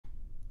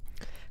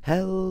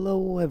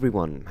Hello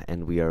everyone,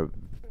 and we are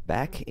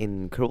back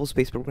in Kerbal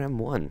Space Program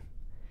 1.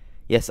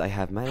 Yes, I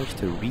have managed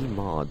to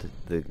remod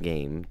the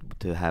game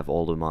to have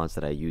all the mods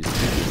that I used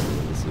previously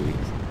in the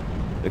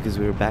series, because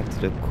we're back to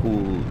the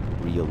cool,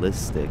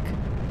 realistic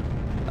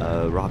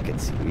rocket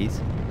series.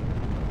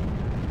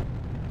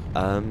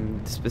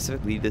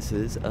 Specifically, this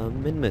is a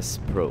minmus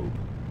probe,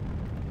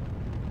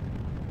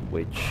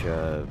 which,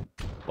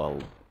 well,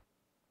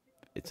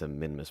 it's a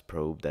minmus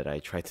probe that I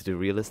try to do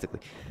realistically.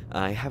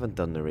 I haven't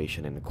done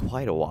narration in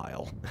quite a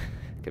while,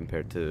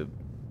 compared to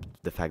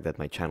the fact that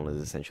my channel is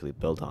essentially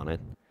built on it.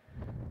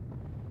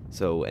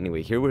 So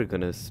anyway, here we're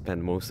gonna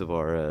spend most of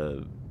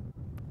our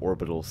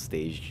orbital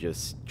stage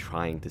just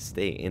trying to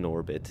stay in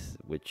orbit,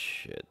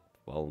 which,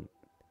 well,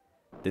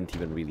 didn't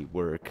even really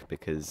work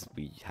because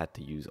we had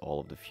to use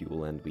all of the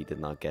fuel and we did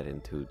not get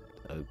into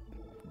a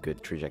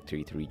good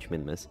trajectory to reach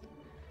minmus.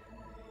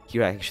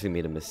 Here I actually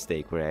made a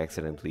mistake where I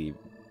accidentally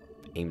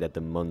aimed at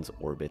the Mun's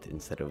orbit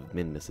instead of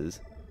minmus's,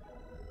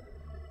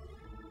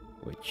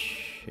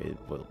 which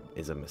well,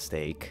 is a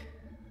mistake.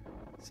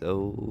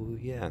 So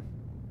yeah,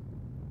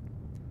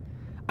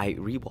 I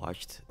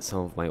rewatched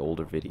some of my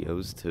older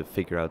videos to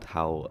figure out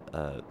how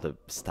the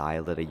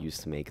style that I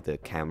used to make the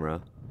camera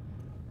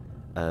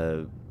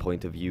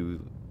point of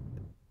view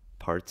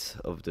parts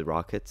of the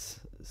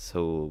rockets,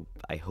 so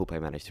I hope I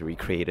managed to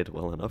recreate it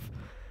well enough.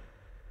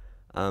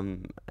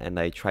 And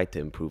I tried to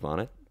improve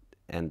on it,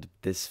 and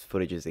this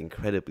footage is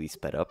incredibly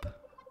sped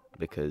up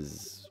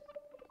because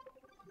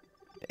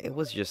it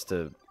was just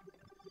a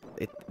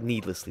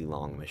needlessly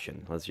long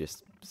mission. Let's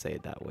just say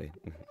it that way.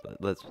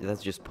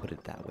 Let's just put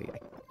it that way.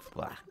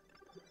 Blah.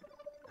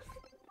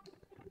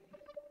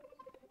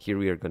 Here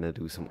we are gonna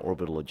do some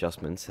orbital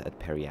adjustments at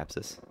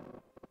periapsis.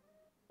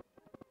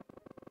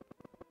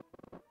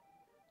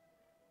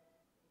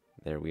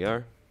 There we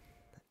are,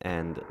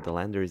 and the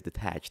lander is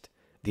detached.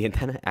 The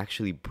antenna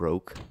actually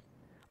broke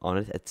on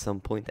it at some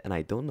point, and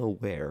I don't know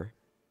where.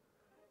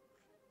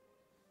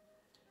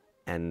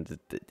 And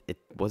it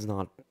was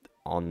not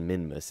on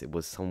minmus, it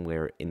was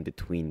somewhere in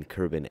between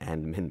Kerbin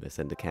and minmus,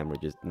 and the camera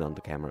just, not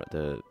the camera,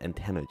 the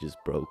antenna just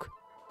broke.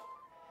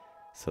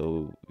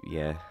 So,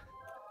 yeah.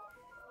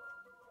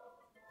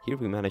 Here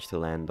we managed to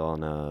land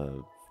on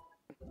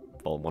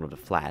well, one of the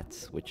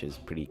flats, which is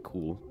pretty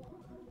cool.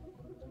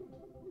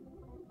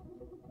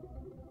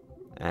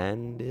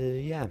 And,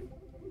 yeah.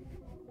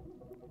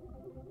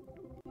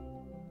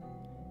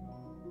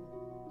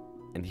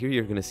 And here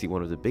you're gonna see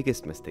one of the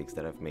biggest mistakes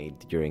that I've made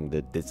during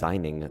the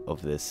designing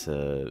of this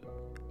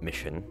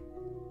mission.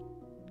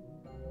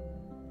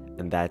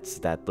 And that's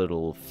that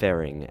little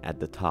fairing at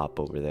the top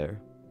over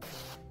there.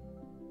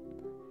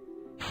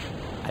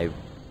 I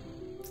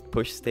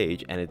push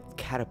stage and it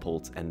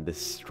catapults and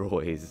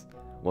destroys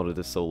one of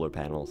the solar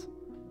panels.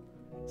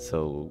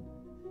 So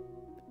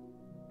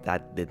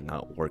that did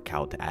not work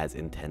out as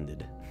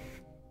intended.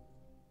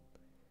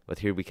 But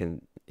here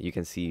you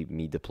can see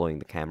me deploying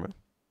the camera.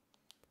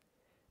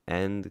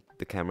 And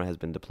the camera has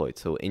been deployed.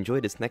 So enjoy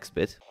this next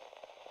bit.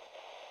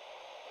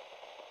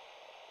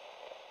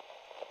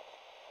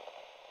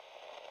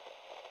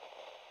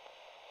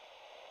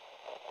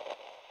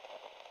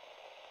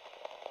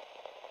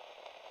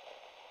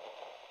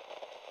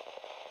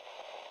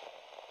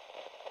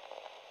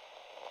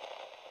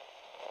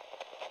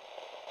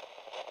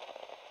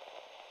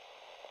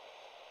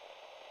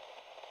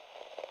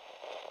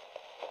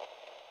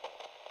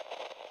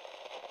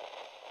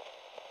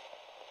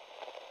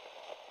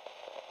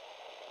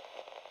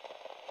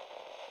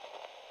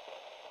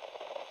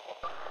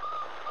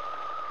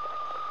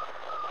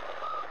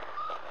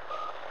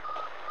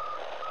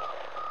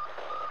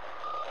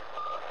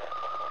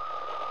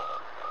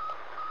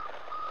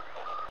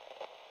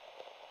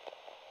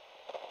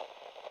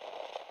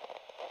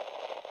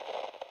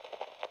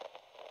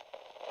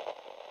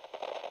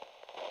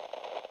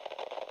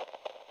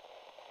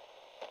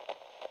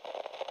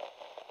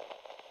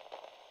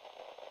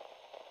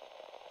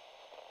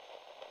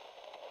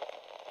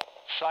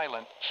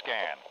 Silent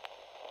scan.